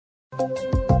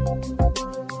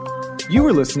You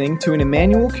are listening to an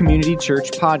Emmanuel Community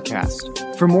Church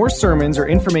podcast. For more sermons or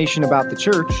information about the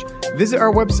church, visit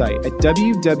our website at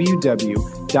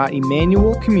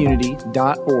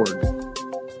www.emmanuelcommunity.org.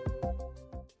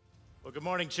 Well, good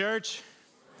morning, church.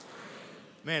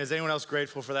 Man, is anyone else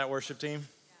grateful for that worship team?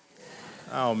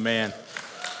 Oh, man.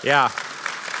 Yeah.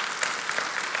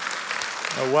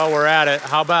 Well, we're at it.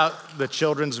 How about the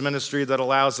children's ministry that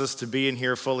allows us to be in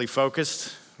here fully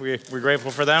focused? We're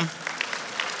grateful for them.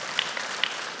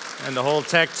 And the whole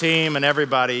tech team and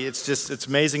everybody. It's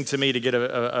amazing to me to get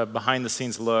a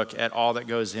behind-the-scenes look at all that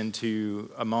goes into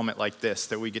a moment like this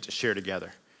that we get to share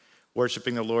together.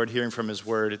 Worshiping the Lord, hearing from His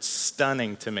Word. It's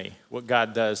stunning to me what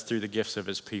God does through the gifts of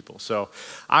His people. So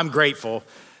I'm grateful,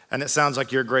 and it sounds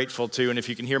like you're grateful too. And if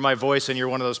you can hear my voice and you're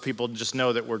one of those people, just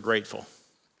know that we're grateful,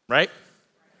 right?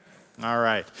 All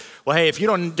right. Well, hey, if you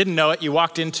didn't know it, you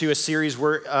walked into a series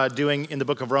we're doing in the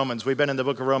book of Romans. We've been in the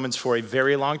book of Romans for a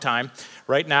very long time.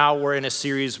 Right now, we're in a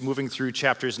series moving through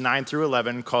chapters 9 through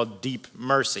 11 called Deep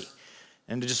Mercy.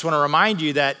 And I just want to remind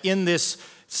you that in this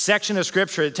section of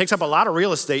Scripture, it takes up a lot of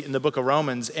real estate in the book of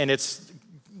Romans, and it's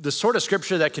the sort of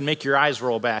Scripture that can make your eyes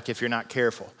roll back if you're not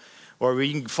careful. Or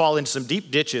we can fall into some deep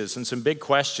ditches and some big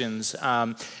questions,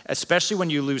 especially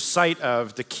when you lose sight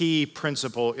of the key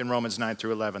principle in Romans 9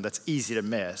 through 11 that's easy to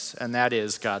miss, and that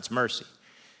is God's mercy.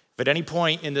 If at any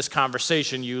point in this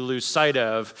conversation you lose sight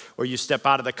of, or you step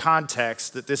out of the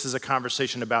context that this is a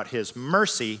conversation about His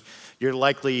mercy, you're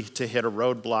likely to hit a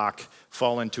roadblock,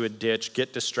 fall into a ditch,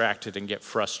 get distracted, and get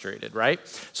frustrated, right?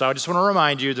 So I just want to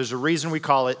remind you, there's a reason we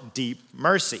call it deep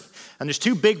mercy. And there's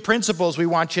two big principles we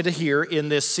want you to hear in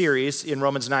this series in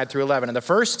Romans 9 through 11. And the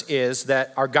first is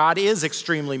that our God is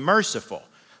extremely merciful.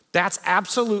 That's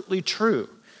absolutely true,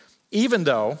 even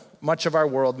though much of our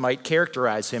world might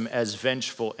characterize Him as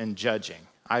vengeful and judging.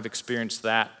 I've experienced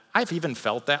that. I've even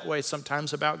felt that way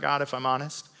sometimes about God, if I'm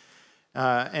honest.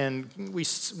 And we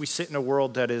sit in a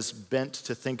world that is bent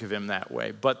to think of Him that way.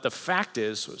 But the fact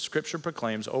is, what Scripture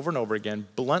proclaims over and over again,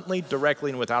 bluntly, directly,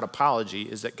 and without apology,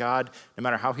 is that God, no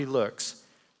matter how He looks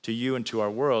to you and to our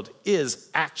world,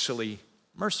 is actually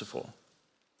merciful.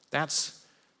 That's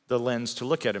the lens to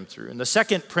look at Him through. And the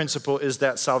second principle is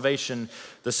that salvation,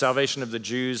 the salvation of the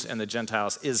Jews and the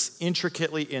Gentiles, is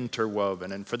intricately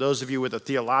interwoven. And for those of you with a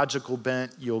theological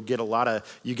bent, you get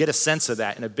a sense of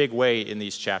that in a big way in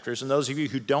these chapters. And those of you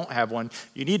who don't have one,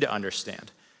 you need to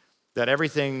understand that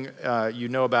everything you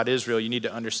know about Israel, you need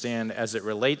to understand as it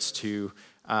relates to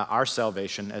our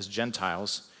salvation as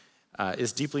Gentiles,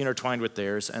 is deeply intertwined with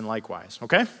theirs and likewise,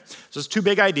 okay? So it's two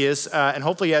big ideas, and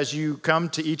hopefully as you come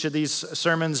to each of these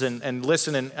sermons and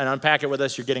listen and unpack it with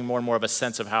us, you're getting more and more of a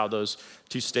sense of how those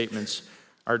two statements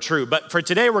are true. But for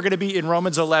today, we're going to be in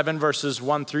Romans 11, verses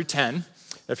 1 through 10.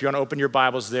 If you want to open your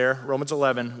Bibles there, Romans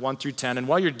 11, 1 through 10. And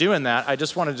while you're doing that, I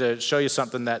just wanted to show you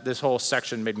something that this whole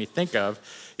section made me think of.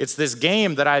 It's this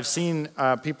game that I've seen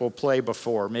people play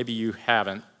before. Maybe you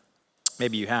haven't.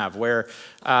 Maybe you have, where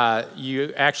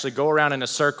you actually go around in a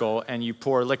circle and you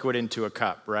pour liquid into a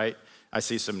cup, right? I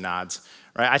see some nods,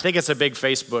 right? I think it's a big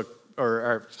Facebook,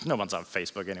 or no one's on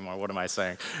Facebook anymore. What am I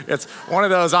saying? It's one of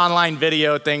those online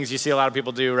video things you see a lot of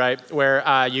people do, right?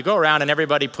 Where you go around and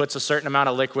everybody puts a certain amount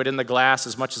of liquid in the glass,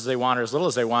 as much as they want or as little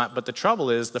as they want. But the trouble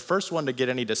is the first one to get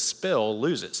any to spill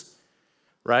loses,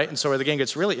 right? And so where the game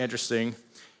gets really interesting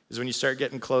is when you start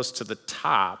getting close to the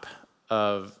top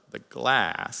of the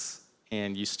glass,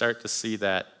 and you start to see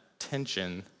that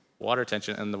tension, water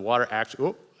tension, and the water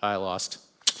actually, I lost.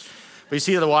 But you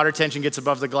see the water tension gets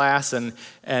above the glass, and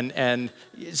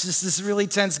it's just this really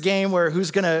tense game where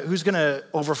who's gonna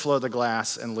overflow the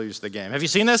glass and lose the game. Have you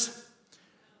seen this?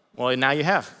 Well, now you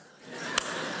have.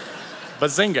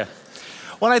 Bazinga.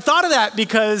 Well, I thought of that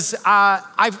because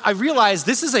I realized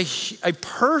this is a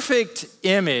perfect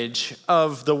image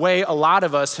of the way a lot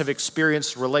of us have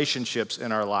experienced relationships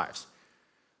in our lives.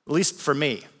 At least for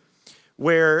me,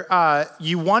 where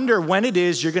you wonder when it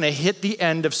is you're going to hit the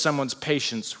end of someone's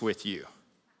patience with you,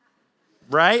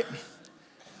 right?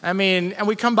 I mean, and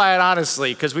we come by it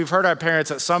honestly because we've heard our parents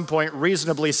at some point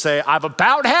reasonably say, I've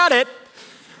about had it.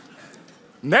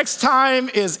 Next time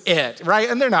is it, right?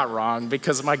 And they're not wrong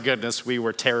because, my goodness, we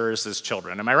were terrors as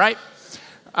children. Am I right?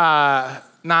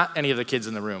 Not any of the kids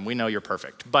in the room. We know you're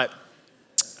perfect. But,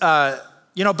 more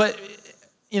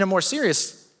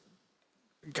serious,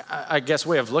 I guess,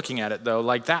 way of looking at it, though,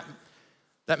 like that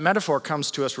metaphor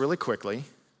comes to us really quickly,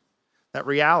 that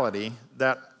reality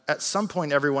that at some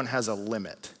point everyone has a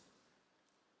limit.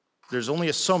 There's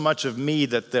only so much of me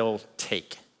that they'll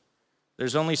take.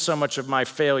 There's only so much of my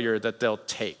failure that they'll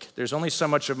take. There's only so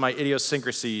much of my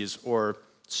idiosyncrasies or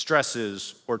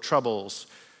stresses or troubles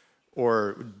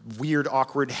or weird,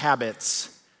 awkward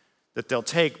habits that they'll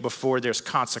take before there's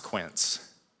consequence.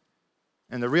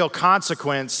 And the real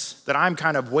consequence that I'm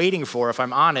kind of waiting for, if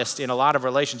I'm honest, in a lot of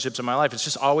relationships in my life, it's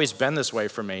just always been this way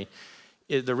for me.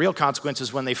 The real consequence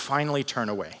is when they finally turn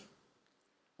away,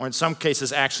 or in some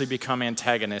cases actually become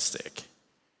antagonistic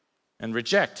and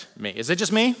reject me. Is it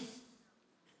just me?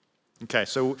 Okay,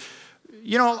 so,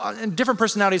 and different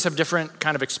personalities have different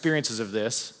kind of experiences of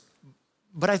this,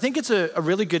 but I think it's a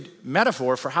really good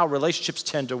metaphor for how relationships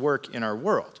tend to work in our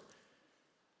world.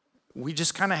 We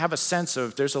just kind of have a sense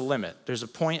of there's a limit. There's a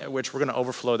point at which we're going to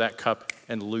overflow that cup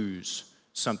and lose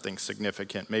something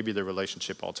significant, maybe the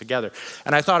relationship altogether.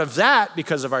 And I thought of that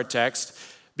because of our text,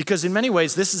 because in many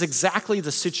ways, this is exactly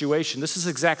the situation. This is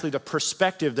exactly the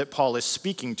perspective that Paul is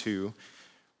speaking to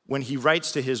when he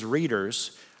writes to his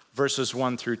readers, verses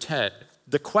 1 through 10.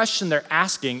 The question they're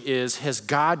asking is, has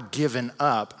God given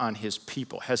up on his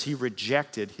people? Has he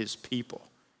rejected his people?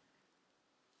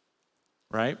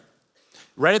 Right?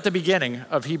 Right at the beginning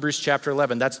of Hebrews chapter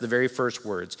 11, that's the very first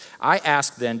words. I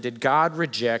ask then, did God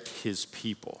reject his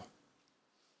people?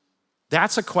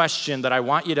 That's a question that I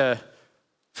want you to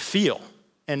feel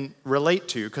and relate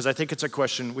to, because I think it's a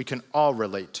question we can all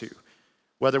relate to.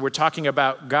 Whether we're talking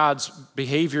about God's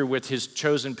behavior with his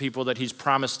chosen people that he's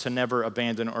promised to never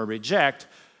abandon or reject,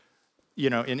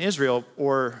 in Israel,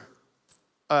 or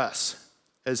us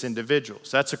as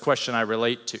individuals. That's a question I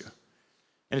relate to.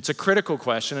 And it's a critical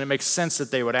question, and it makes sense that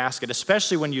they would ask it,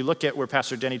 especially when you look at where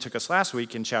Pastor Denny took us last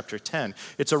week in chapter 10.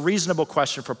 It's a reasonable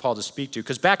question for Paul to speak to,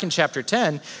 because back in chapter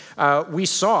 10, we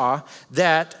saw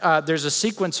that there's a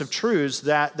sequence of truths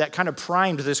that kind of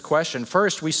primed this question.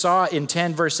 First, we saw in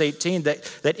 10 verse 18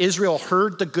 that Israel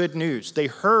heard the good news. They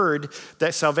heard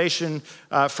that salvation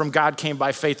from God came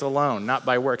by faith alone, not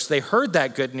by works. They heard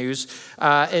that good news.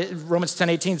 Romans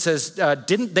 10:18 says,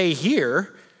 didn't they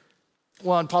hear?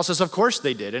 Well, and Paul says, of course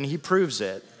they did, and he proves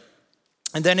it.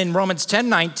 And then in Romans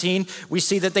 10:19, we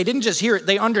see that they didn't just hear it,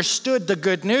 they understood the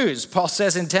good news. Paul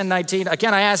says in 10:19,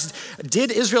 again, I asked, did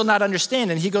Israel not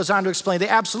understand? And he goes on to explain, they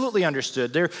absolutely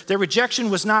understood. Their rejection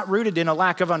was not rooted in a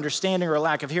lack of understanding or a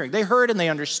lack of hearing. They heard and they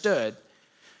understood.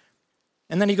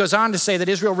 And then he goes on to say that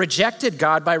Israel rejected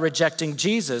God by rejecting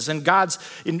Jesus. And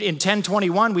in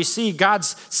 10:21, we see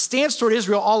God's stance toward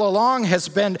Israel all along has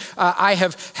been, I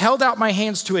have held out my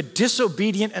hands to a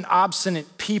disobedient and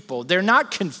obstinate people. They're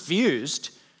not confused.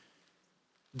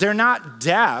 They're not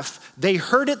deaf. They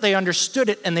heard it, they understood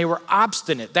it, and they were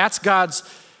obstinate. That's God's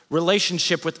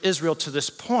relationship with Israel to this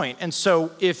point. And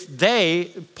so if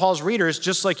Paul's readers,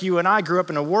 just like you and I, grew up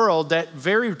in a world that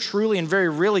very truly and very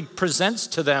really presents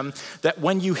to them that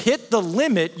when you hit the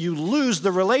limit, you lose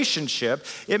the relationship,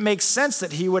 it makes sense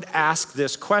that he would ask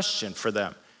this question for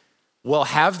them. Well,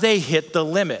 have they hit the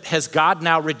limit? Has God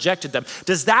now rejected them?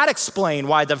 Does that explain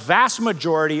why the vast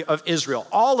majority of Israel,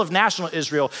 all of national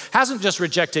Israel, hasn't just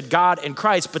rejected God and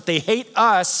Christ, but they hate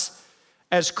us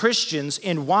as Christians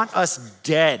and want us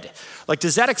dead? Like,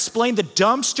 does that explain the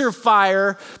dumpster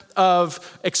fire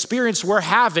of experience we're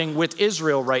having with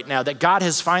Israel right now, that God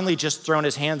has finally just thrown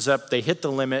his hands up, they hit the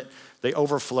limit, they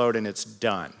overflowed, and it's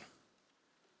done?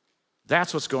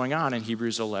 That's what's going on in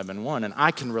Hebrews 11:1, and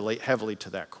I can relate heavily to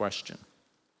that question.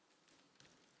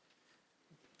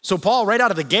 So Paul, right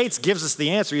out of the gates, gives us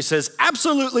the answer. He says,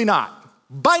 absolutely not.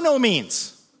 By no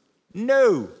means.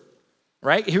 No.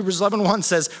 Right? Hebrews 11:1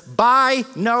 says, by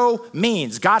no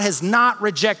means. God has not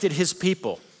rejected his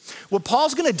people. What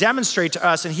Paul's going to demonstrate to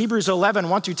us in Hebrews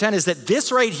 11:1 through 10 is that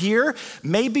this right here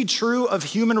may be true of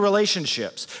human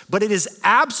relationships, but it is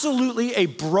absolutely a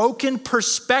broken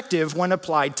perspective when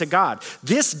applied to God.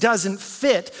 This doesn't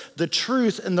fit the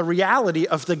truth and the reality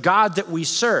of the God that we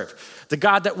serve, the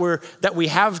God that we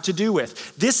have to do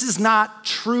with. This is not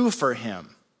true for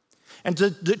him. And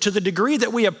to the degree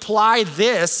that we apply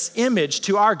this image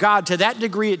to our God, to that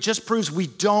degree, it just proves we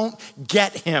don't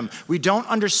get him. We don't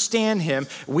understand him.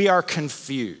 We are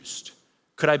confused.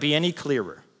 Could I be any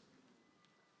clearer?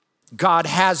 God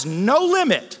has no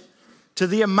limit to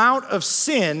the amount of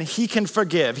sin he can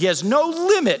forgive. He has no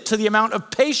limit to the amount of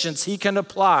patience he can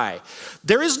apply.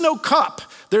 There is no cup.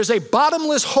 There's a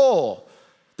bottomless hole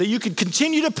that you could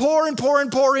continue to pour and pour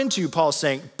and pour into, Paul's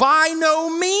saying. By no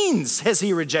means has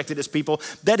he rejected his people.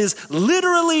 That is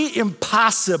literally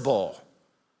impossible.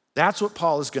 That's what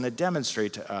Paul is going to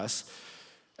demonstrate to us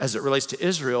as it relates to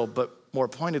Israel, but more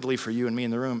pointedly for you and me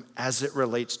in the room, as it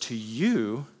relates to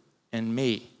you and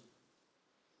me.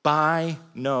 By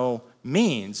no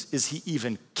means is he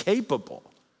even capable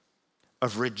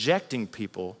of rejecting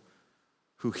people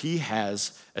who he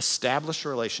has established a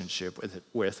relationship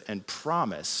with and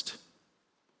promised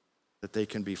that they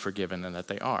can be forgiven and that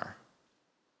they are.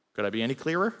 Could I be any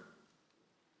clearer?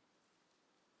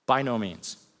 By no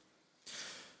means.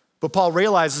 But Paul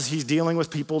realizes he's dealing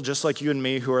with people just like you and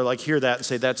me who are like, hear that and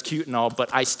say, that's cute and all, but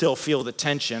I still feel the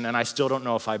tension and I still don't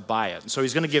know if I buy it. And so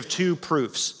he's going to give two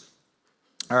proofs,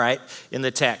 all right, in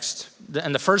the text.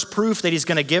 And the first proof that he's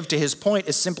going to give to his point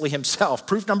is simply himself.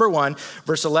 Proof number 1,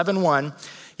 verse 11:1.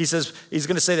 He says, he's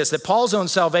going to say this, that Paul's own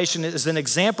salvation is an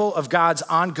example of God's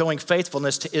ongoing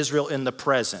faithfulness to Israel in the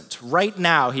present. Right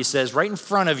now, he says, right in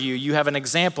front of you, you have an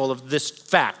example of this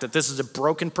fact, that this is a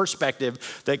broken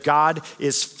perspective, that God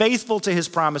is faithful to his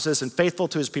promises and faithful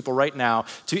to his people right now,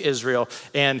 to Israel.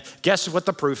 And guess what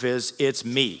the proof is? It's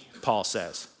me, Paul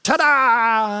says.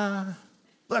 Ta-da!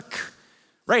 Look,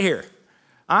 right here.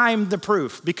 I'm the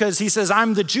proof, because he says,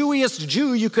 I'm the Jewiest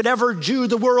Jew you could ever Jew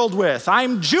the world with.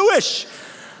 I'm Jewish.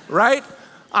 Right?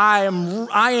 I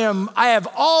have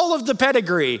all of the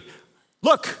pedigree.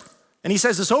 Look, and he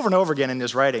says this over and over again in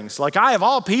his writings, like I of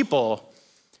all people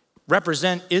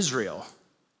represent Israel,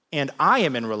 and I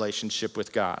am in relationship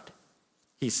with God.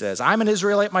 He says, I'm an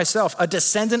Israelite myself, a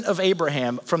descendant of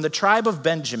Abraham from the tribe of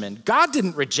Benjamin. God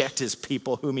didn't reject his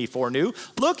people whom he foreknew.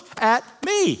 Look at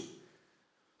me.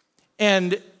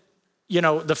 And, you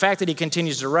know, the fact that he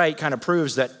continues to write kind of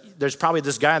proves that there's probably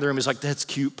this guy in the room who's like, that's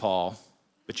cute, Paul.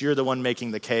 But you're the one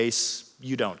making the case,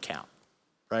 you don't count,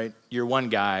 right? You're one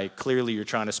guy, clearly you're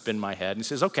trying to spin my head. And he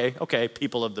says, okay,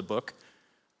 people of the book.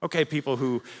 Okay, people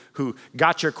who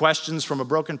got your questions from a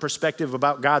broken perspective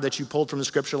about God that you pulled from the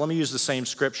scripture. Let me use the same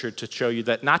scripture to show you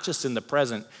that not just in the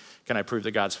present can I prove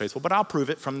that God's faithful, but I'll prove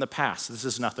it from the past. This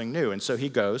is nothing new. And so he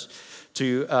goes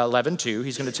to 11:2.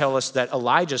 He's going to tell us that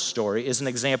Elijah's story is an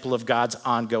example of God's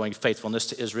ongoing faithfulness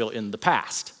to Israel in the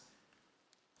past.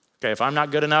 Okay, if I'm not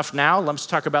good enough now, let's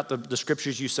talk about the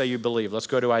scriptures you say you believe. Let's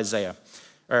go to Isaiah.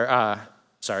 Not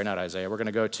Isaiah. We're going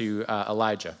to go to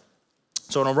Elijah.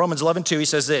 So in Romans 11:2, he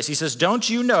says this. He says, don't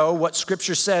you know what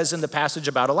scripture says in the passage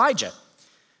about Elijah?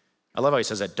 I love how he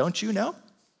says that. Don't you know?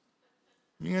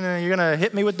 You're gonna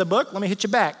hit me with the book? Let me hit you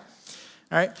back.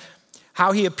 All right.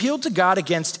 How he appealed to God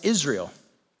against Israel.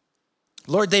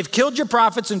 Lord, they've killed your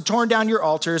prophets and torn down your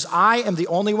altars. I am the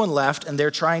only one left, and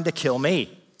they're trying to kill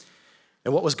me.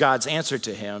 And what was God's answer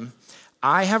to him?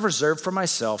 I have reserved for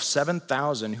myself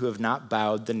 7,000 who have not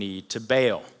bowed the knee to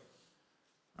Baal.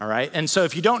 All right? And so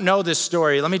if you don't know this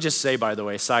story, let me just say, by the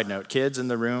way, side note, kids in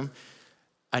the room,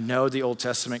 I know the Old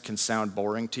Testament can sound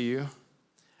boring to you.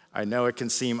 I know it can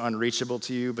seem unreachable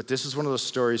to you, but this is one of those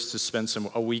stories to spend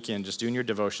a weekend just doing your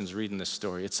devotions, reading this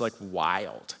story. It's like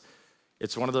wild.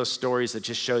 It's one of those stories that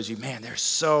just shows you, man, there's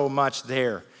so much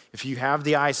there. If you have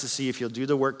the eyes to see, if you'll do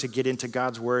the work to get into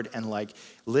God's word and like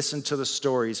listen to the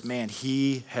stories, man,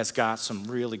 he has got some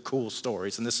really cool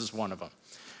stories, and this is one of them.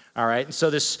 All right, and so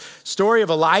this story of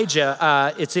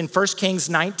Elijah, it's in 1 Kings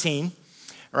 19,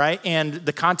 right? And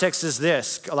the context is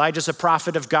this. Elijah's a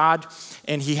prophet of God,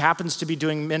 and he happens to be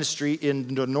doing ministry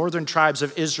in the northern tribes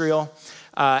of Israel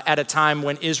at a time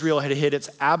when Israel had hit its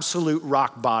absolute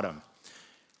rock bottom,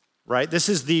 right? This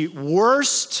is the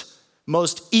worst,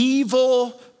 most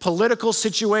evil political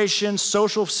situation,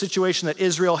 social situation that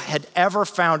Israel had ever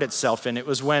found itself in. It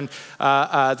was when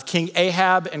King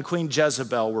Ahab and Queen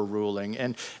Jezebel were ruling,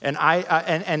 and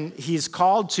he's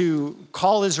called to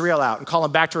call Israel out and call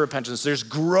them back to repentance. There's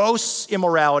gross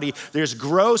immorality, there's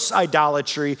gross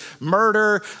idolatry,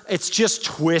 murder. It's just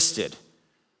twisted.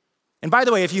 And by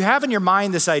the way, if you have in your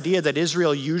mind this idea that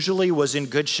Israel usually was in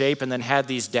good shape and then had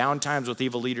these downtimes with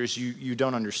evil leaders, you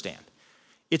don't understand.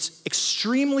 It's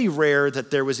extremely rare that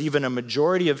there was even a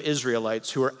majority of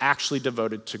Israelites who are actually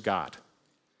devoted to God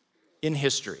in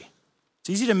history. It's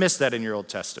easy to miss that in your Old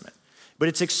Testament, but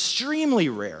it's extremely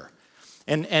rare.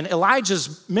 And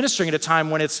Elijah's ministering at a time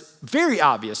when it's very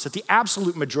obvious that the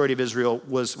absolute majority of Israel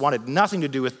wanted nothing to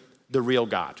do with the real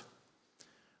God,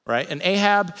 right? And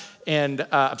Ahab and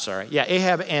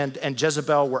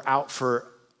Jezebel were out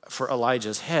for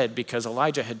Elijah's head because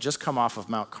Elijah had just come off of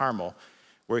Mount Carmel,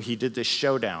 where he did this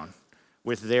showdown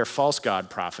with their false god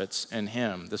prophets and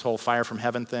him. This whole fire from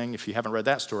heaven thing, if you haven't read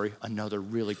that story, another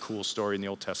really cool story in the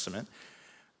Old Testament.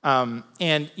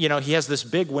 And, you know, he has this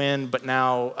big win, but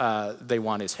now they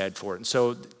want his head for it. And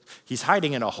so he's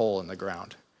hiding in a hole in the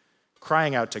ground,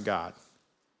 crying out to God.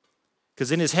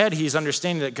 Because in his head, he's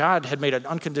understanding that God had made an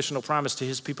unconditional promise to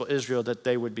his people Israel that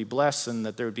they would be blessed and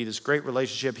that there would be this great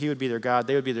relationship. He would be their God,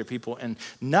 they would be their people, and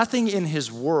nothing in his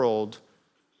world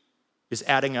is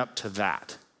adding up to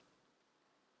that.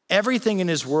 Everything in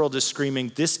his world is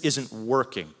screaming, this isn't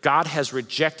working. God has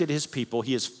rejected his people.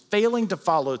 He is failing to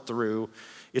follow through.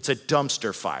 It's a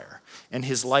dumpster fire, and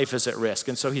his life is at risk.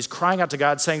 And so he's crying out to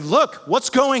God saying, look, what's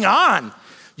going on?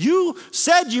 You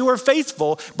said you were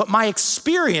faithful, but my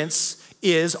experience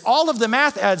is all of the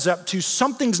math adds up to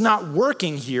something's not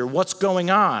working here. What's going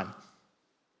on?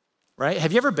 Right?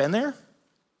 Have you ever been there?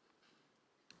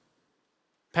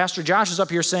 Pastor Josh is up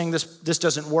here saying this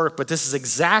doesn't work, but this is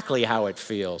exactly how it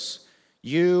feels.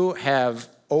 You have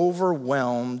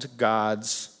overwhelmed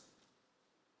God's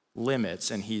limits,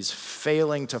 and he's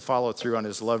failing to follow through on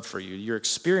his love for you. Your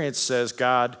experience says,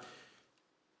 God,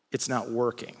 it's not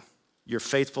working. Your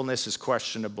faithfulness is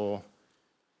questionable.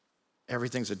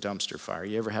 Everything's a dumpster fire.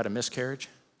 You ever had a miscarriage?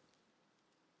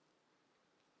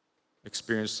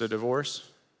 Experienced a divorce?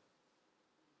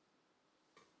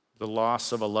 The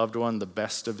loss of a loved one, the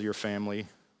best of your family,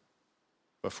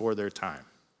 before their time.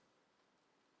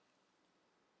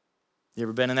 You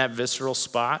ever been in that visceral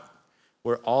spot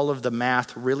where all of the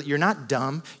math really, you're not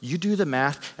dumb, you do the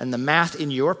math, and the math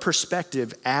in your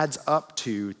perspective adds up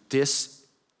to this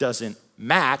doesn't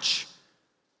match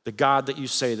the God that you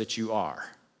say that you are.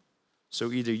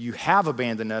 So either you have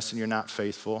abandoned us and you're not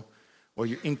faithful, or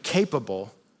you're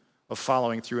incapable of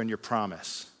following through on your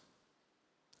promise.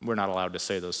 We're not allowed to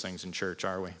say those things in church,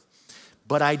 are we?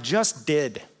 But I just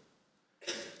did.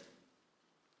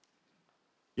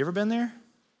 You ever been there?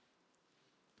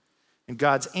 And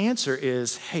God's answer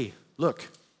is, hey, look,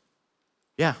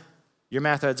 yeah, your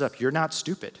math adds up. You're not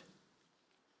stupid.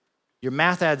 Your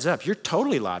math adds up. You're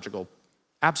totally logical,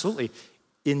 absolutely,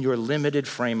 in your limited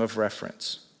frame of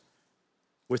reference.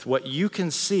 With what you can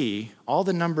see, all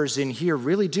the numbers in here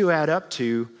really do add up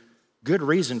to good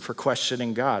reason for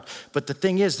questioning God. But the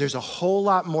thing is, there's a whole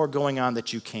lot more going on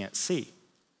that you can't see.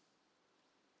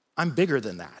 I'm bigger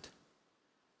than that.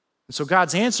 And so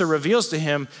God's answer reveals to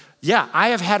him, yeah, I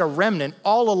have had a remnant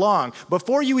all along.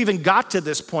 Before you even got to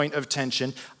this point of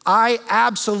tension, I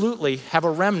absolutely have a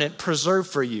remnant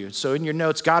preserved for you. So in your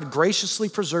notes, God graciously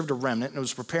preserved a remnant and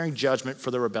was preparing judgment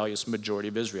for the rebellious majority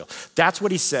of Israel. That's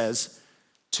what he says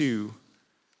to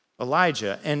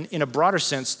Elijah. And in a broader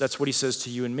sense, that's what he says to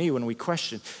you and me when we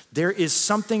question. There is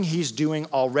something he's doing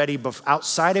already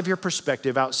outside of your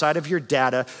perspective, outside of your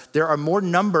data. There are more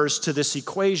numbers to this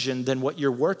equation than what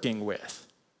you're working with.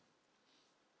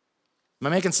 Am I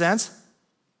making sense?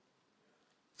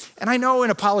 And I know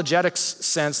in apologetics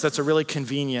sense, that's a really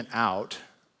convenient out.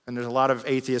 And there's a lot of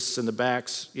atheists in the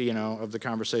backs, of the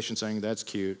conversation saying that's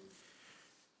cute.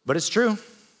 But it's true.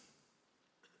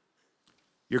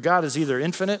 Your God is either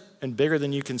infinite and bigger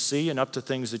than you can see and up to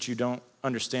things that you don't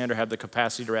understand or have the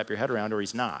capacity to wrap your head around, or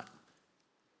he's not.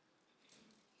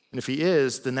 And if he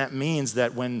is, then that means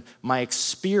that when my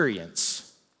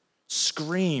experience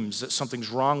screams that something's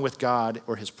wrong with God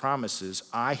or his promises,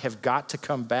 I have got to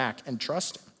come back and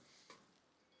trust him.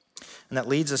 And that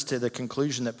leads us to the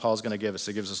conclusion that Paul's going to give us.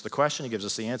 He gives us the question, he gives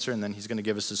us the answer, and then he's going to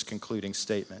give us his concluding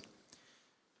statement.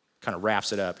 Kind of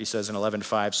wraps it up. He says in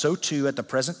 11:5, so too at the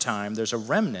present time there's a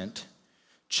remnant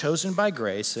chosen by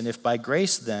grace, and if by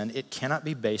grace then it cannot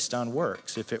be based on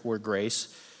works. If it were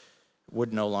grace, it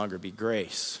would no longer be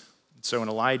grace. So in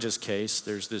Elijah's case,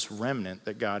 there's this remnant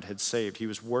that God had saved. He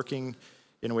was working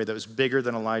in a way that was bigger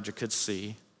than Elijah could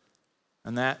see,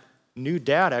 and that new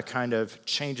data kind of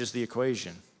changes the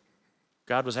equation.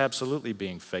 God was absolutely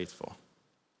being faithful.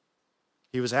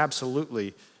 He was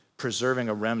absolutely preserving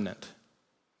a remnant,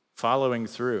 following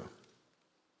through.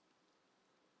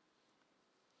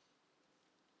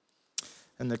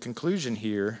 And the conclusion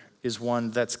here is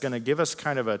one that's going to give us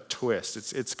kind of a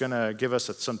twist. It's going to give us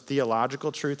some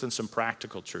theological truth and some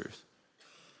practical truth.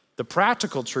 The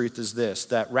practical truth is this,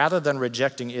 that rather than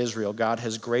rejecting Israel, God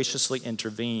has graciously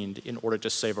intervened in order to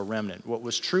save a remnant. What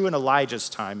was true in Elijah's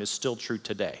time is still true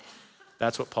today.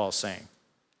 That's what Paul's saying.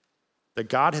 That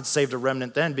God had saved a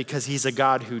remnant then because he's a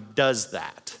God who does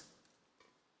that.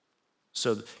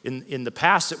 So in the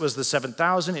past, it was the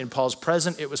 7,000. In Paul's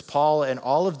present, it was Paul and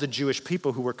all of the Jewish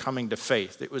people who were coming to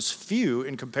faith. It was few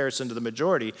in comparison to the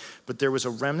majority, but there was a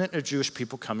remnant of Jewish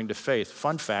people coming to faith.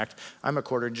 Fun fact, I'm a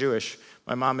quarter Jewish.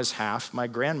 My mom is half. My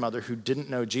grandmother, who didn't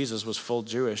know Jesus, was full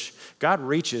Jewish. God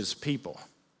reaches people,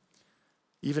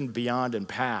 even beyond and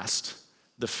past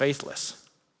the faithless.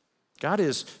 God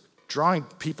is drawing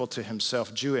people to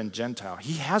himself, Jew and Gentile.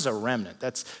 He has a remnant.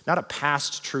 That's not a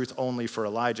past truth only for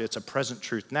Elijah. It's a present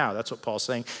truth now. That's what Paul's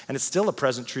saying. And it's still a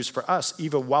present truth for us,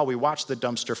 even while we watch the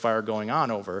dumpster fire going on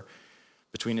over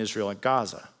between Israel and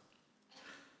Gaza.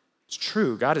 It's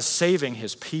true. God is saving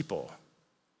his people,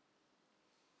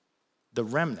 the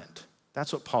remnant.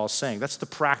 That's what Paul's saying. That's the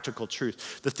practical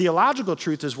truth. The theological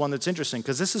truth is one that's interesting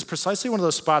because this is precisely one of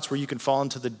those spots where you can fall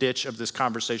into the ditch of this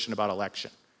conversation about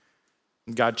election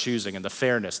and God choosing and the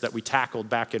fairness that we tackled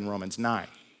back in Romans 9.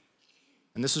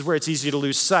 And this is where it's easy to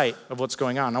lose sight of what's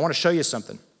going on. I want to show you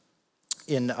something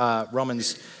in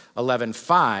Romans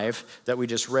 11:5 that we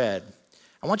just read.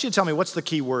 I want you to tell me what's the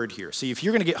key word here. See, if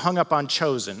you're going to get hung up on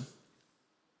chosen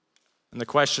and the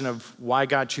question of why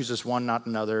God chooses one, not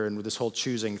another, and this whole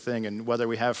choosing thing and whether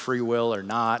we have free will or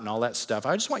not and all that stuff,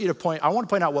 I want to point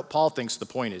out what Paul thinks the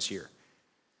point is here.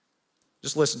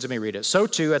 Just listen to me read it. So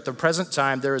too, at the present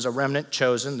time, there is a remnant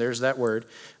chosen, there's that word,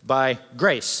 by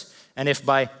grace. And if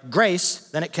by grace,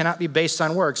 then it cannot be based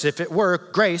on works. If it were,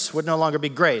 grace would no longer be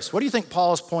grace. What do you think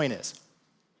Paul's point is?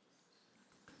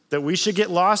 That we should get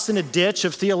lost in a ditch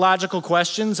of theological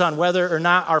questions on whether or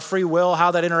not our free will,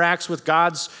 how that interacts with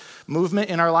God's movement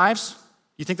in our lives?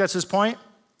 You think that's his point?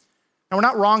 And we're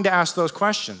not wrong to ask those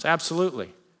questions,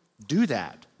 absolutely. Do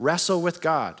that. Wrestle with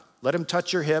God. Let him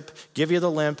touch your hip, give you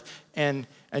the limp, and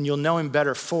you'll know him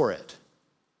better for it.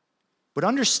 But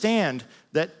understand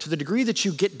that to the degree that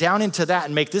you get down into that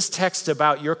and make this text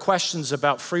about your questions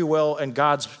about free will and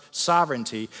God's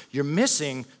sovereignty, you're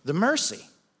missing the mercy.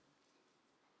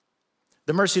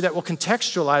 The mercy that will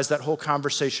contextualize that whole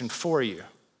conversation for you.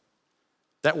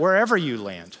 That wherever you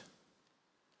land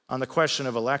on the question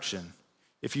of election,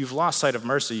 if you've lost sight of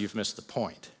mercy, you've missed the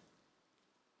point.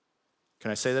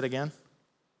 Can I say that again?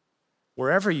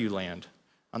 Wherever you land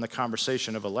on the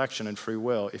conversation of election and free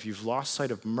will, if you've lost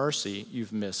sight of mercy,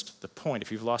 you've missed the point.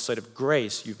 If you've lost sight of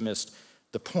grace, you've missed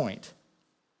the point.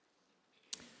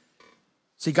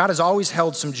 See, God has always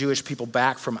held some Jewish people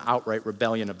back from outright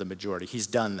rebellion of the majority. He's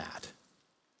done that.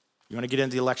 You want to get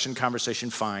into the election conversation,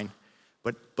 fine.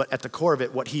 But at the core of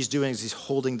it, what he's doing is he's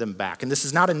holding them back. And this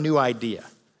is not a new idea,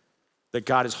 that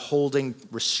God is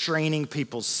restraining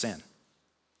people's sin.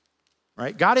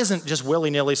 Right? God isn't just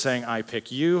willy-nilly saying, I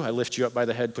pick you, I lift you up by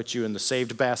the head, put you in the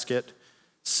saved basket,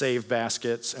 save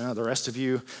baskets, and the rest of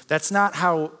you. That's not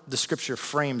how the scripture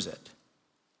frames it.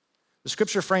 The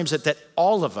scripture frames it that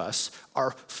all of us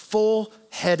are full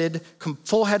head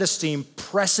of steam,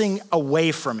 pressing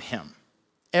away from him.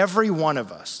 Every one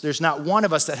of us. There's not one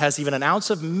of us that has even an ounce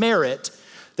of merit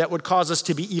that would cause us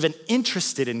to be even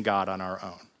interested in God on our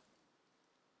own,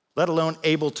 let alone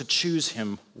able to choose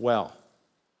him well.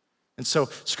 And so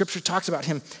scripture talks about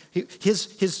him.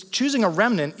 His choosing a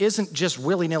remnant isn't just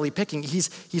willy-nilly picking.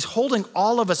 He's holding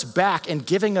all of us back and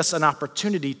giving us an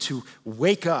opportunity to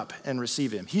wake up and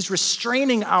receive him. He's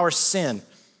restraining our sin,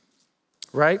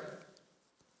 right?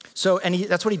 So,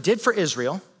 that's what he did for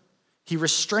Israel. He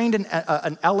restrained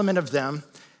an element of them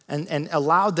and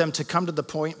allowed them to come to the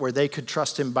point where they could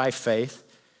trust him by faith.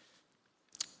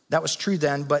 That was true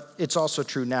then, but it's also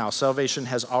true now. Salvation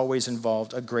has always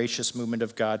involved a gracious movement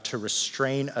of God to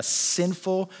restrain a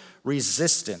sinful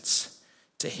resistance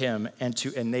to him and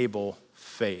to enable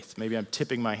faith. Maybe I'm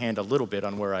tipping my hand a little bit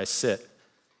on where I sit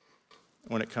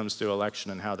when it comes to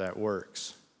election and how that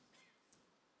works.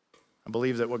 I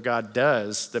believe that what God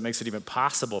does that makes it even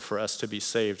possible for us to be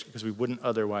saved, because we wouldn't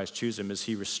otherwise choose him, is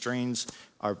he restrains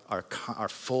our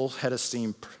full head of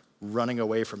steam running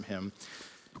away from him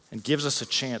and gives us a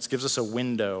chance, gives us a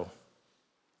window,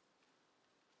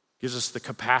 gives us the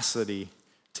capacity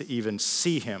to even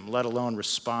see him, let alone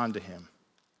respond to him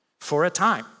for a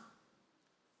time.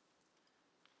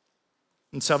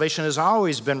 And salvation has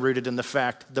always been rooted in the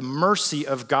fact, the mercy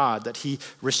of God, that he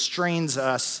restrains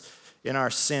us in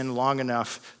our sin long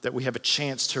enough that we have a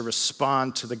chance to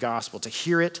respond to the gospel, to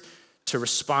hear it, to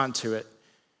respond to it.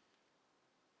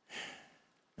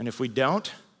 And if we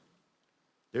don't,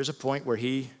 there's a point where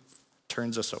he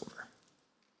turns us over.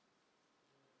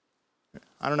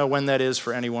 I don't know when that is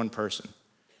for any one person,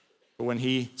 but when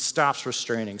he stops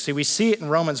restraining. See, we see it in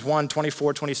Romans 1,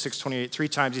 24, 26, 28. 3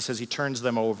 times he says he turns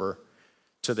them over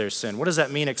to their sin. What does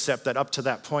that mean except that up to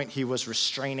that point he was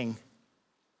restraining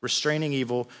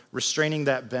evil, restraining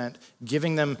that bent,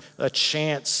 giving them a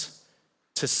chance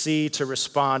to see, to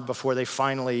respond before they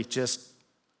finally just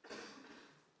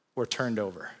were turned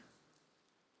over.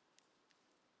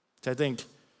 I think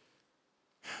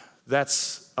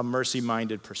that's a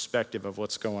mercy-minded perspective of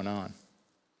what's going on.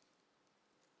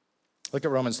 Look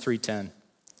at Romans 3:10.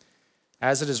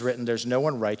 As it is written, there's no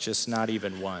one righteous, not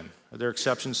even one. Are there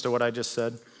exceptions to what I just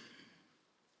said?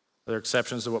 Are there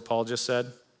exceptions to what Paul just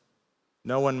said?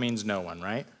 No one means no one,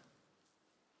 right?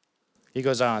 He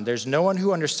goes on, there's no one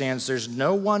who understands, there's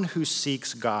no one who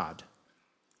seeks God.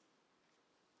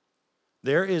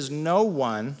 There is no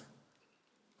one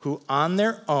who on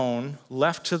their own,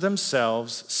 left to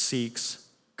themselves, seeks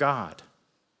God.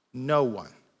 No one.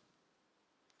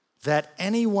 that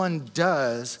anyone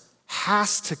does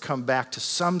has to come back to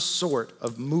some sort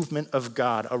of movement of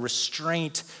God, a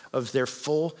restraint of their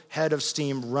full head of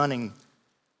steam running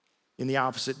in the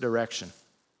opposite direction.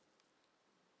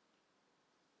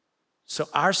 So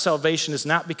our salvation is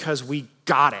not because we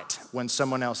got it when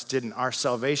someone else didn't. Our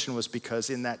salvation was because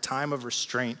in that time of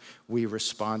restraint, we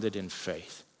responded in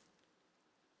faith.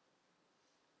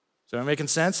 So am I making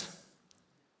sense?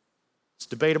 It's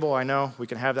debatable, I know. We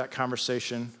can have that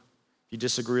conversation. If you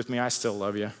disagree with me, I still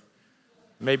love you.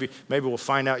 Maybe we'll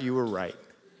find out you were right.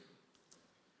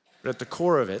 But at the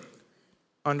core of it,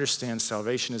 understand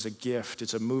salvation is a gift.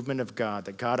 It's a movement of God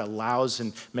that God allows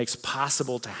and makes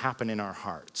possible to happen in our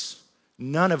hearts.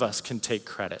 None of us can take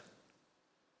credit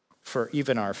for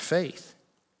even our faith.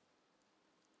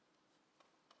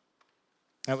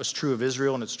 That was true of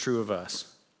Israel, and it's true of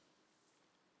us.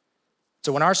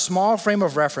 So when our small frame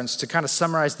of reference, to kind of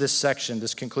summarize this section,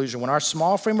 this conclusion, when our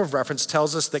small frame of reference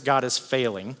tells us that God is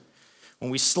failing, when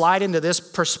we slide into this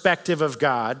perspective of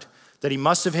God, that he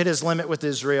must have hit his limit with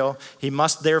Israel, he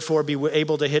must therefore be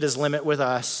able to hit his limit with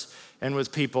us and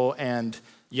with people, and,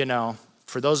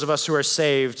 for those of us who are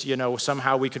saved,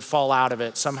 somehow we could fall out of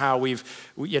it. Somehow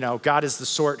God is the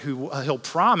sort who he'll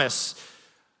promise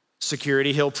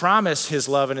security. He'll promise his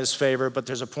love and his favor, but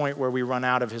there's a point where we run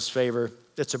out of his favor.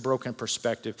 It's a broken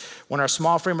perspective. When our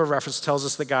small frame of reference tells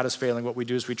us that God is failing, what we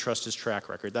do is we trust his track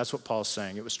record. That's what Paul's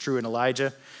saying. It was true in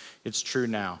Elijah. It's true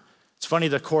now. It's funny,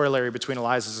 the corollary between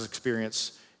Elijah's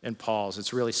experience and Paul's.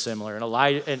 It's really similar.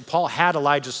 And Paul had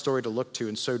Elijah's story to look to,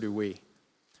 and so do we,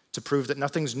 to prove that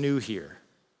nothing's new here.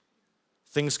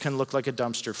 Things can look like a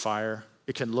dumpster fire.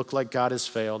 It can look like God has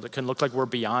failed. It can look like we're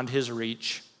beyond his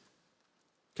reach.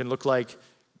 It can look like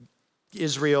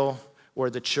Israel or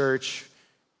the church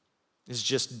is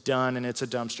just done and it's a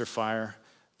dumpster fire.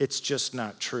 It's just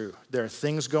not true. There are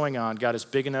things going on. God is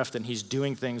big enough that he's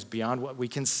doing things beyond what we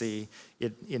can see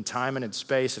in time and in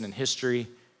space and in history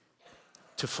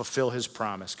to fulfill his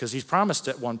promise. Because he's promised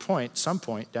at some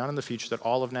point down in the future, that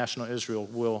all of national Israel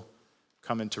will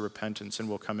come into repentance and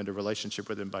will come into relationship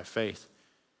with him by faith.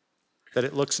 That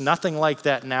it looks nothing like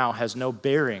that now has no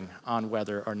bearing on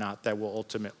whether or not that will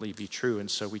ultimately be true. And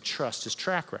so we trust his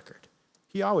track record.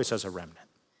 He always has a remnant.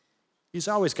 He's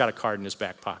always got a card in his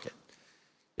back pocket.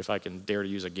 If I can dare to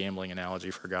use a gambling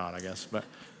analogy for God, I guess. But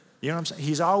you know what I'm saying?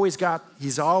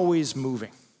 He's always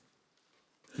moving.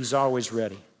 He's always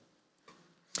ready.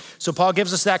 So Paul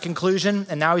gives us that conclusion,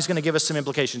 and now he's going to give us some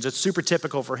implications. It's super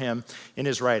typical for him in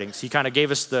his writings. He kind of gave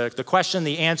us the question,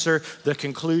 the answer, the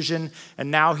conclusion,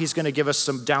 and now he's going to give us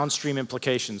some downstream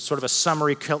implications, sort of a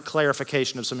summary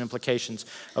clarification of some implications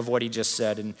of what he just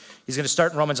said. And he's going to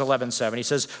start in Romans 11:7. He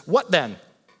says, "What then?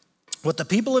 What the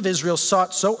people of Israel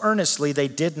sought so earnestly they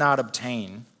did not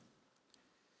obtain.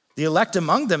 The elect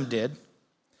among them did,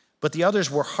 but the others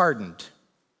were hardened.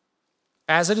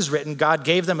 As it is written, God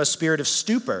gave them a spirit of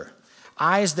stupor,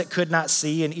 eyes that could not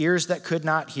see and ears that could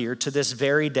not hear to this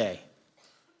very day.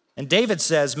 And David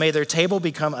says, may their table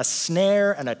become a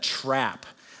snare and a trap,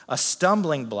 a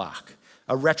stumbling block,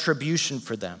 a retribution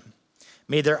for them.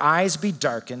 May their eyes be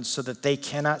darkened so that they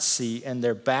cannot see and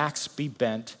their backs be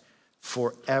bent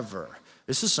forever."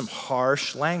 This is some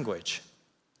harsh language.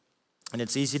 And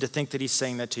it's easy to think that he's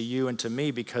saying that to you and to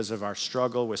me because of our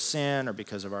struggle with sin or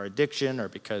because of our addiction or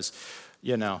because,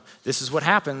 this is what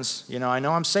happens. I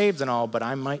know I'm saved and all, but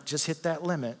I might just hit that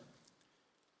limit.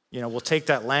 We'll take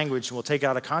that language and we'll take it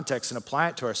out of context and apply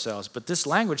it to ourselves. But this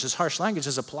language, this harsh language,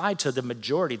 is applied to the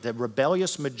majority, the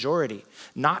rebellious majority,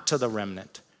 not to the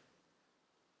remnant.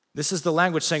 This is the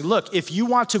language saying, look, if you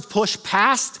want to push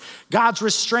past God's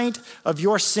restraint of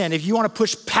your sin, if you want to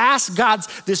push past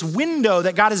this window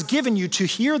that God has given you to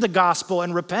hear the gospel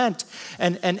and repent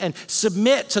and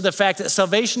submit to the fact that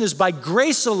salvation is by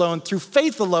grace alone, through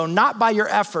faith alone, not by your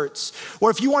efforts. Or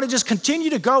if you want to just continue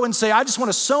to go and say, I just want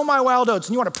to sow my wild oats,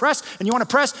 and you want to press, and you want to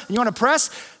press, and you want to press,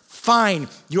 fine,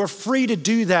 you're free to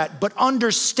do that, but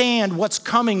understand what's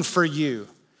coming for you.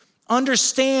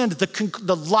 Understand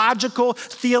the logical,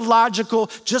 theological,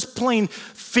 just plain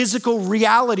physical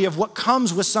reality of what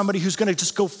comes with somebody who's going to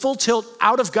just go full tilt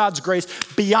out of God's grace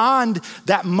beyond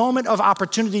that moment of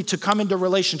opportunity to come into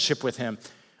relationship with him.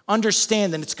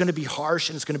 Understand that it's going to be harsh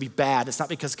and it's going to be bad. It's not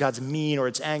because God's mean or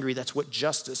it's angry. That's what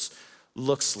justice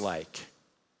looks like.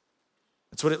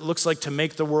 That's what it looks like to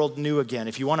make the world new again.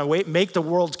 If you want to make the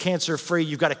world cancer-free,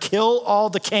 you've got to kill all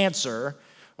the cancer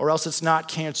or else it's not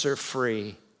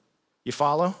cancer-free. You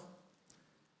follow?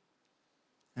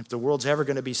 If the world's ever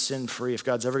going to be sin-free, if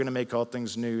God's ever going to make all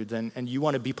things new, and you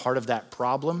want to be part of that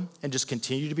problem and just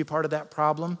continue to be part of that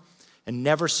problem and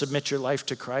never submit your life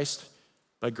to Christ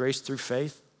by grace through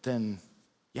faith, then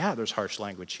yeah, there's harsh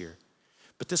language here.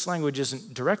 But this language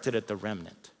isn't directed at the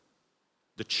remnant,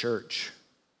 the church,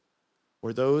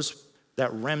 or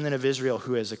that remnant of Israel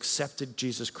who has accepted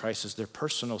Jesus Christ as their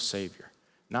personal Savior,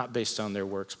 not based on their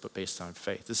works, but based on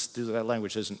faith. That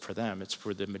language isn't for them, it's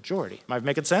for the majority. Am I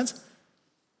making sense?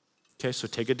 Okay, so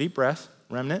take a deep breath,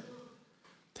 remnant.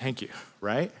 Thank you,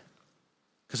 right?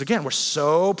 Because again, we're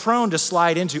so prone to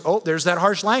slide into, there's that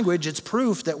harsh language. It's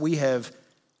proof that we have,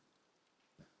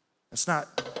 that's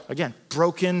not, again,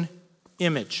 broken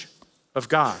image of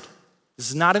God. This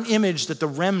is not an image that the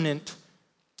remnant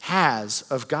has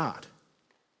of God.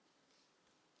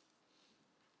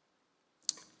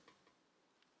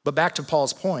 But back to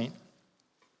Paul's point,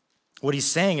 what he's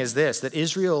saying is this, that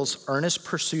Israel's earnest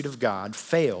pursuit of God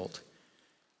failed.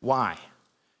 Why?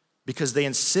 Because they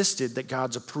insisted that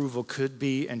God's approval could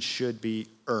be and should be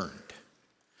earned.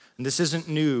 And this isn't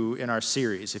new in our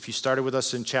series. If you started with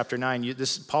us in chapter 9,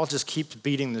 Paul just keeps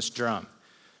beating this drum.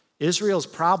 Israel's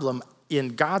problem in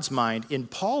God's mind in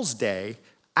Paul's day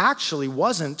actually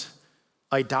wasn't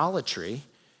idolatry.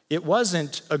 It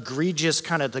wasn't egregious,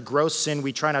 kind of the gross sin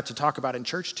we try not to talk about in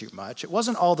church too much. It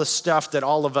wasn't all the stuff that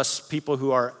all of us people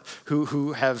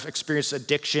who have experienced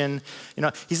addiction,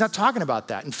 he's not talking about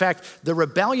that. In fact, the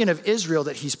rebellion of Israel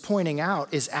that he's pointing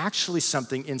out is actually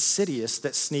something insidious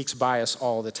that sneaks by us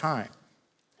all the time.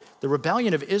 The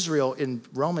rebellion of Israel in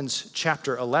Romans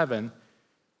chapter 11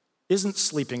 isn't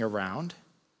sleeping around.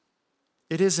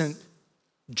 It isn't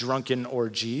drunken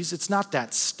orgies. It's not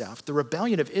that stuff. The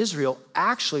rebellion of Israel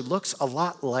actually looks a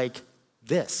lot like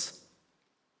this.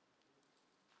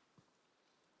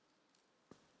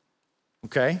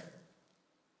 Okay?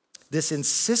 This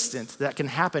insistence that can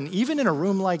happen even in a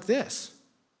room like this,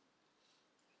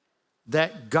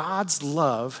 that God's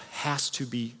love has to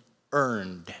be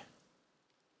earned.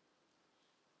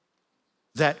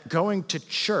 That going to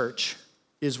church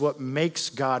is what makes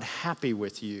God happy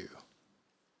with you.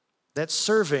 That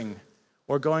serving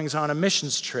or going on a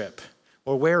missions trip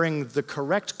or wearing the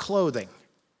correct clothing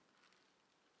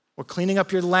or cleaning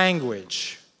up your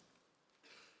language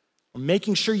or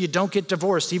making sure you don't get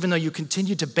divorced even though you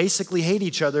continue to basically hate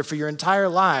each other for your entire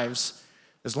lives,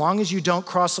 as long as you don't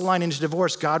cross the line into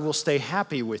divorce, God will stay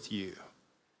happy with you.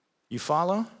 You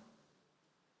follow?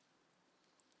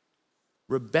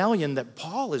 Rebellion that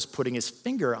Paul is putting his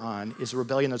finger on is a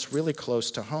rebellion that's really close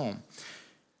to home.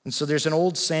 And so there's an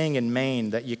old saying in Maine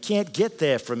that you can't get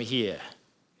there from here.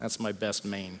 That's my best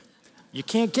Maine. You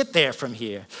can't get there from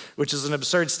here, which is an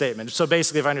absurd statement. So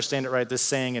basically, if I understand it right, this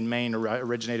saying in Maine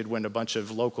originated when a bunch of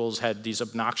locals had these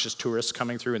obnoxious tourists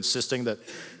coming through insisting that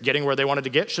getting where they wanted to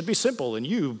get should be simple, and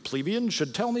you, plebeian,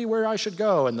 should tell me where I should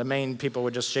go. And the Maine people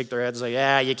would just shake their heads and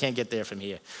say, you can't get there from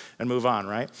here, and move on,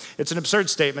 right? It's an absurd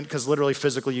statement because literally,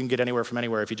 physically, you can get anywhere from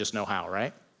anywhere if you just know how,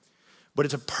 right? But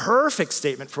it's a perfect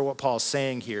statement for what Paul's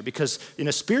saying here, because in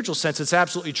a spiritual sense, it's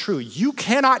absolutely true. You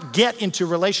cannot get into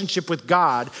relationship with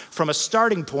God from a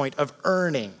starting point of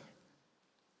earning.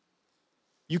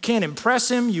 You can't impress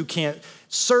him, you can't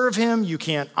serve him, you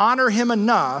can't honor him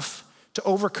enough to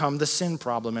overcome the sin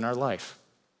problem in our life.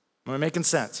 Am I making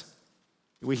sense?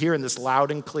 We hear in this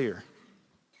loud and clear.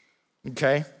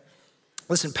 Okay?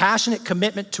 Listen, passionate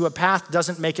commitment to a path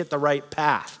doesn't make it the right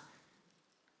path.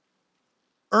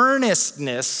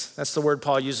 Earnestness, that's the word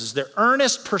Paul uses, the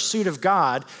earnest pursuit of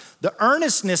God, the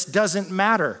earnestness doesn't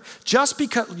matter. Just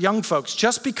because, young folks,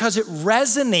 just because it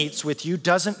resonates with you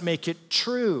doesn't make it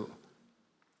true.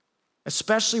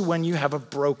 Especially when you have a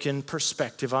broken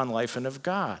perspective on life and of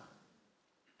God.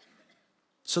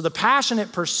 So the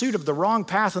passionate pursuit of the wrong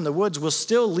path in the woods will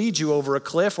still lead you over a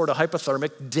cliff or to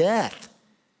hypothermic death.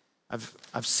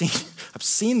 I've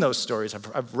seen those stories.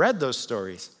 I've read those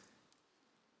stories.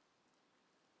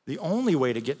 The only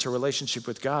way to get to relationship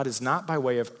with God is not by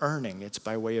way of earning, it's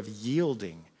by way of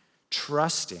yielding,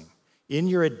 trusting. In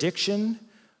your addiction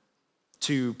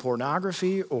to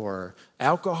pornography or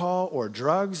alcohol or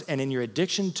drugs, and in your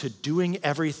addiction to doing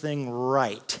everything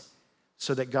right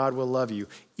so that God will love you.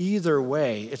 Either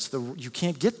way, you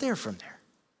can't get there from there.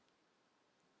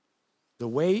 The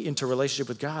way into relationship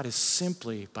with God is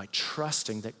simply by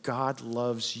trusting that God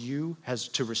loves you, has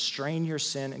to restrain your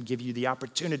sin and give you the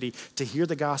opportunity to hear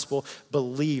the gospel,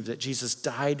 believe that Jesus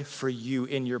died for you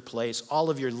in your place. All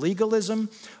of your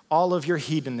legalism, all of your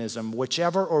hedonism,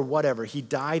 whichever or whatever, he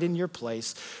died in your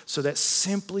place so that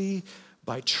simply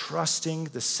by trusting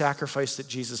the sacrifice that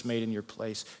Jesus made in your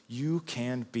place, you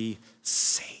can be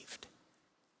saved.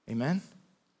 Amen?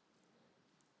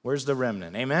 Where's the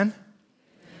remnant? Amen?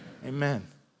 Amen.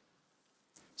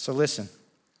 So listen,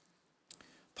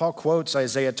 Paul quotes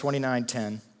Isaiah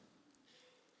 29:10.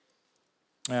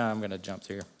 I'm going to jump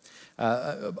through here.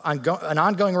 An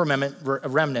ongoing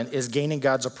remnant is gaining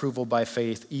God's approval by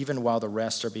faith even while the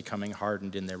rest are becoming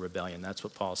hardened in their rebellion. That's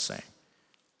what Paul's saying.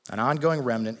 An ongoing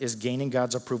remnant is gaining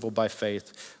God's approval by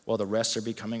faith while the rest are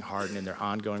becoming hardened in their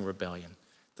ongoing rebellion.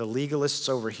 The legalists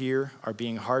over here are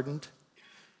being hardened.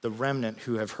 The remnant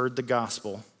who have heard the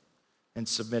gospel and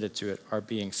submitted to it are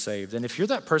being saved. And if you're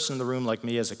that person in the room like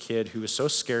me as a kid who was so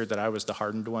scared that I was the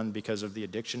hardened one because of the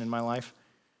addiction in my life,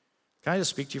 can I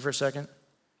just speak to you for a second?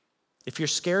 If you're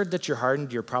scared that you're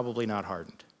hardened, you're probably not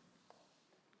hardened.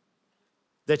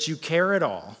 That you care at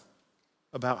all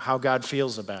about how God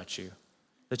feels about you,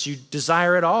 that you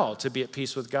desire at all to be at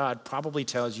peace with God, probably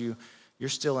tells you you're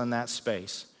still in that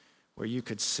space where you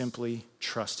could simply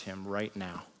trust him right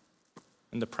now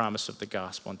in the promise of the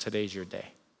gospel, and today's your day.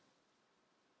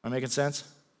 Am I making sense?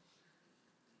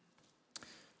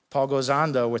 Paul goes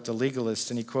on, though, with the legalists,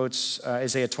 and he quotes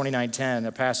Isaiah 29:10,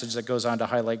 a passage that goes on to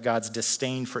highlight God's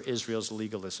disdain for Israel's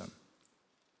legalism.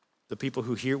 The people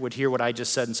who would hear what I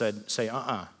just said and say,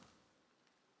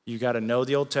 You got to know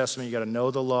the Old Testament, you got to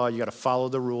know the law, you got to follow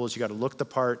the rules, you got to look the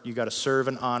part, you got to serve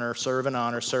and honor, serve and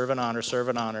honor, serve and honor, serve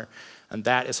and honor. And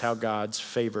that is how God's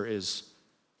favor is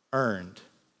earned.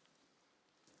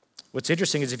 What's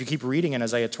interesting is if you keep reading in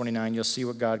Isaiah 29, you'll see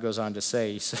what God goes on to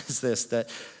say. He says this, that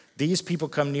these people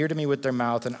come near to me with their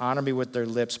mouth and honor me with their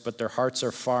lips, but their hearts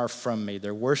are far from me.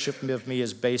 Their worship of me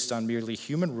is based on merely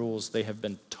human rules they have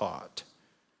been taught.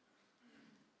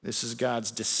 This is God's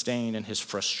disdain and his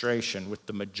frustration with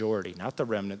the majority, not the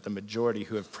remnant, the majority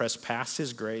who have pressed past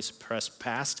his grace, pressed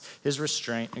past his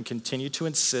restraint, and continue to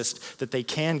insist that they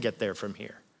can get there from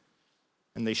here.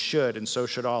 And they should, and so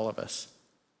should all of us.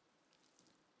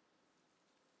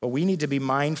 But we need to be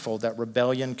mindful that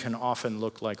rebellion can often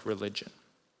look like religion.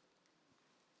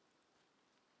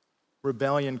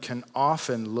 Rebellion can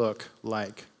often look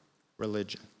like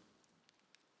religion.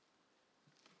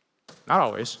 Not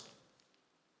always.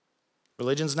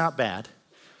 Religion's not bad.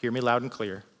 Hear me loud and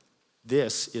clear.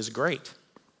 This is great.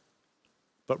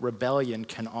 But rebellion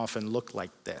can often look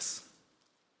like this.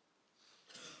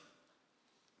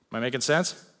 Am I making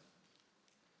sense?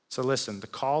 So listen, the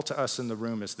call to us in the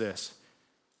room is this.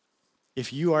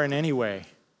 If you are in any way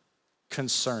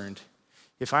concerned,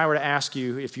 if I were to ask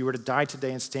you, if you were to die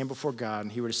today and stand before God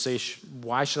and he were to say,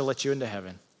 why should I let you into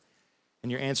heaven?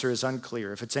 And your answer is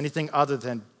unclear. If it's anything other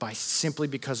than simply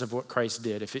because of what Christ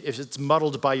did, if it's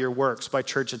muddled by your works, by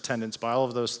church attendance, by all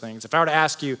of those things. If I were to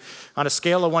ask you on a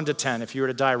scale of 1 to 10, if you were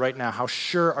to die right now, how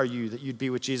sure are you that you'd be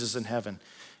with Jesus in heaven?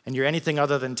 And you're anything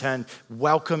other than 10,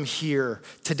 welcome here.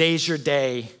 Today's your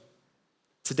day.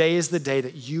 Today is the day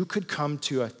that you could come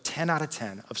to a 10 out of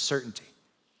 10 of certainty.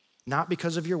 Not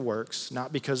because of your works,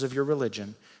 not because of your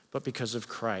religion, but because of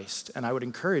Christ. And I would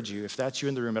encourage you, if that's you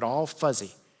in the room at all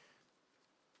fuzzy,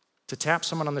 to tap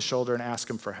someone on the shoulder and ask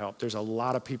them for help. There's a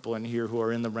lot of people in here who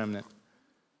are in the remnant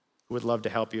who would love to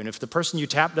help you. And if the person you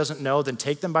tap doesn't know, then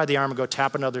take them by the arm and go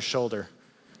tap another shoulder.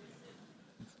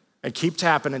 And keep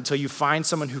tapping until you find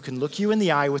someone who can look you in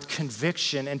the eye with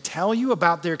conviction and tell you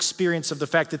about their experience of the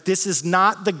fact that this is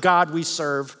not the God we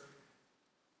serve.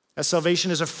 As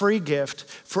salvation is a free gift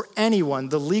for anyone,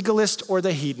 the legalist or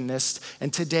the hedonist,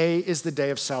 and today is the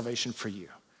day of salvation for you.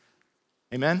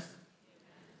 Amen?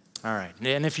 All right,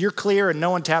 and if you're clear and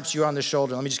no one taps you on the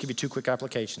shoulder, let me just give you 2 quick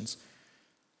applications.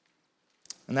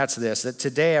 And that's this, that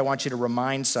today I want you to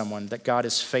remind someone that God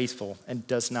is faithful and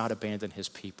does not abandon his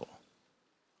people.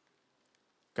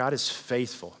 God is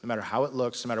faithful, no matter how it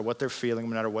looks, no matter what they're feeling,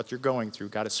 no matter what you're going through.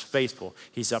 God is faithful.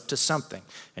 He's up to something,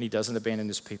 and he doesn't abandon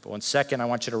his people. And second, I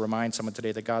want you to remind someone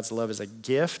today that God's love is a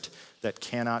gift that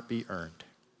cannot be earned.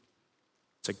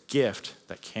 It's a gift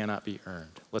that cannot be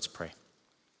earned. Let's pray.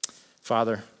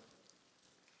 Father,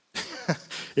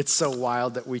 it's so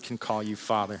wild that we can call you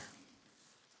Father.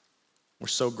 We're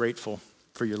so grateful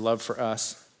for your love for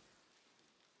us.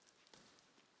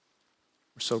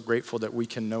 We're so grateful that we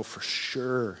can know for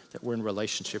sure that we're in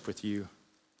relationship with you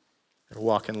and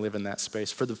walk and live in that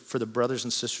space. For the brothers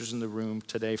and sisters in the room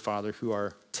today, Father, who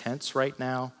are tense right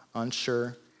now,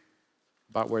 unsure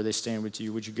about where they stand with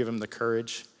you, would you give them the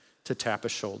courage to tap a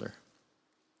shoulder?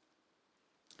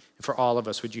 And for all of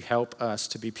us, would you help us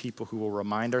to be people who will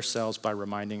remind ourselves by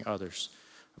reminding others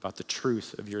about the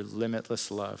truth of your limitless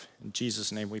love? In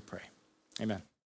Jesus' name we pray. Amen.